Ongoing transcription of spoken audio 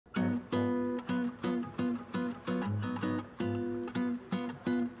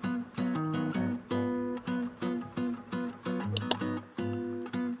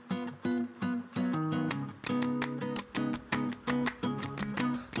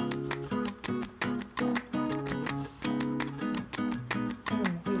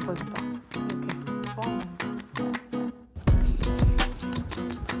예뻐.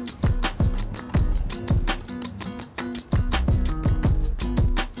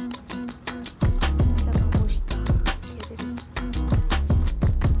 이렇게.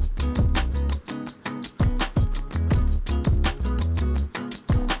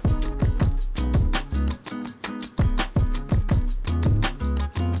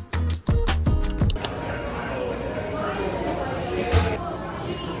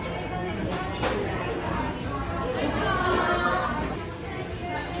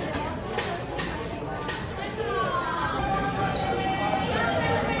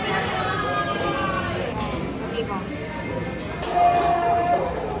 와.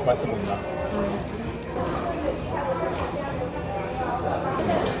 맛있어 보인다.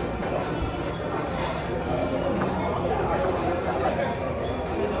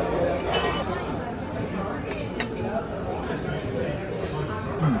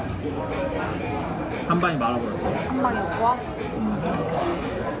 한 방에 말아버렸어. 한 방에 구워?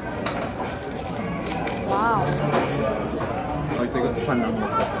 와우. 이거 두판 남은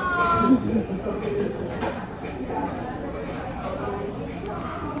거.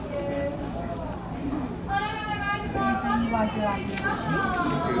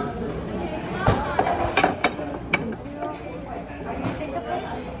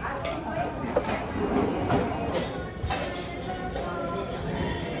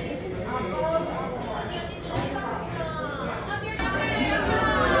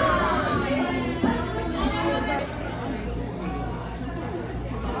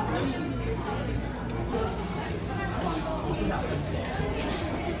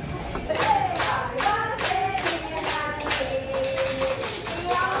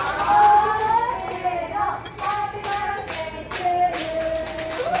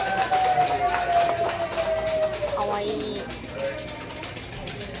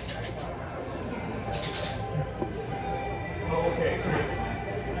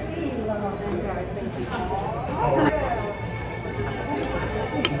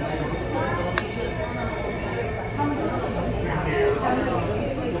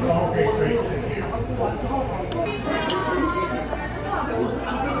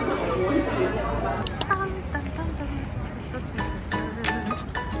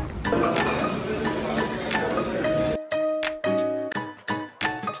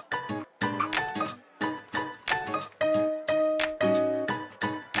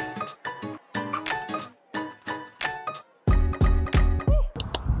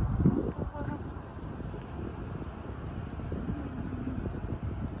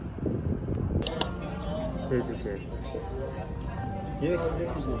 제일 예.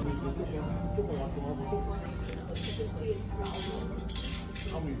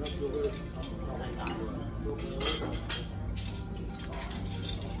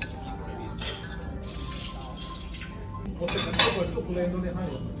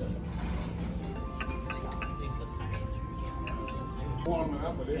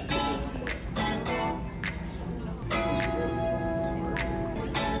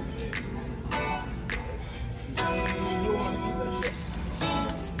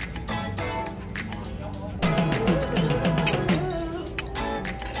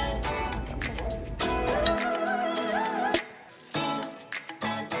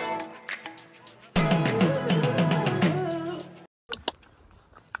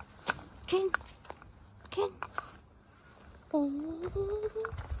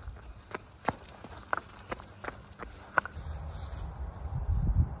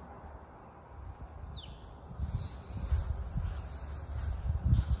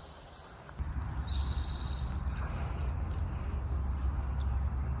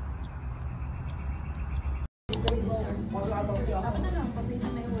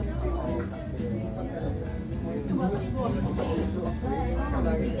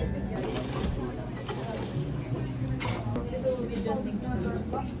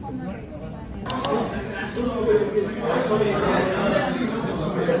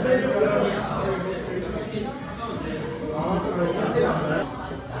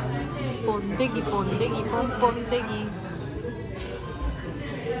 번데기 번데기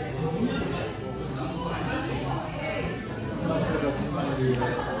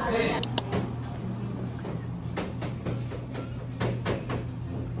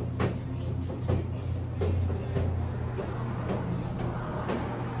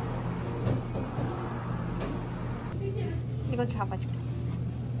이거 잡아줘.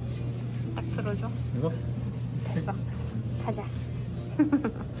 딱 들어줘. 이거? 됐어. 가자.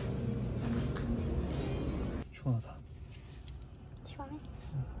 시원하다. 시원해?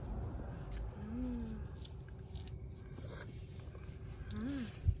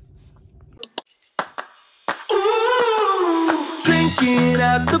 Drinking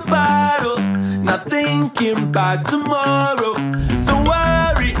out the bottle, not thinking about tomorrow. Don't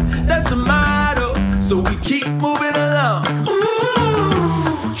worry, that's the motto. So we keep moving along.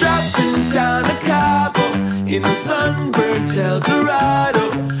 Ooh, dropping down a Cabo in the sunburnt El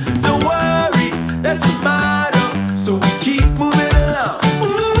Dorado. Don't worry, that's the motto. So we keep moving along.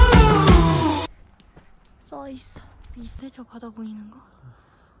 Ooh. 써 있어. 밑에 저 바다 보이는 거?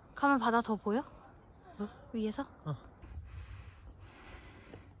 가면 바다 더 보여? 위에서?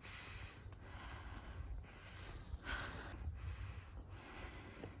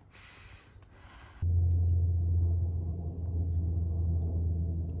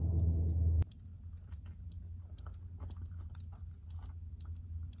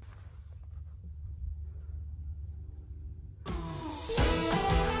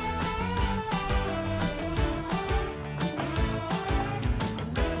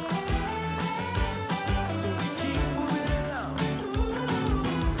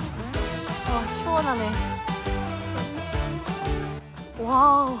 시원하네.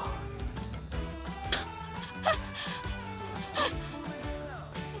 와우.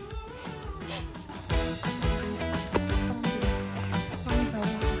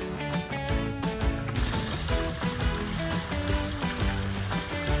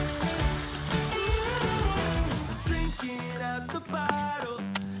 Drinking out the bottle,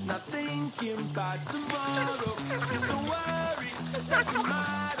 not thinking about tomorrow. Don't worry, that's the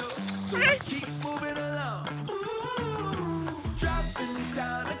motto. So we keep moving along. Ooh, dropping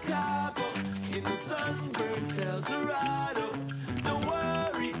down a Cabo in the sunburnt El Dorado. Don't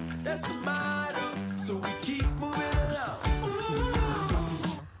worry, that's the motto. So we keep moving along.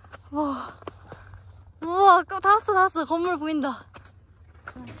 와. 우와, 다 왔어. 건물 보인다.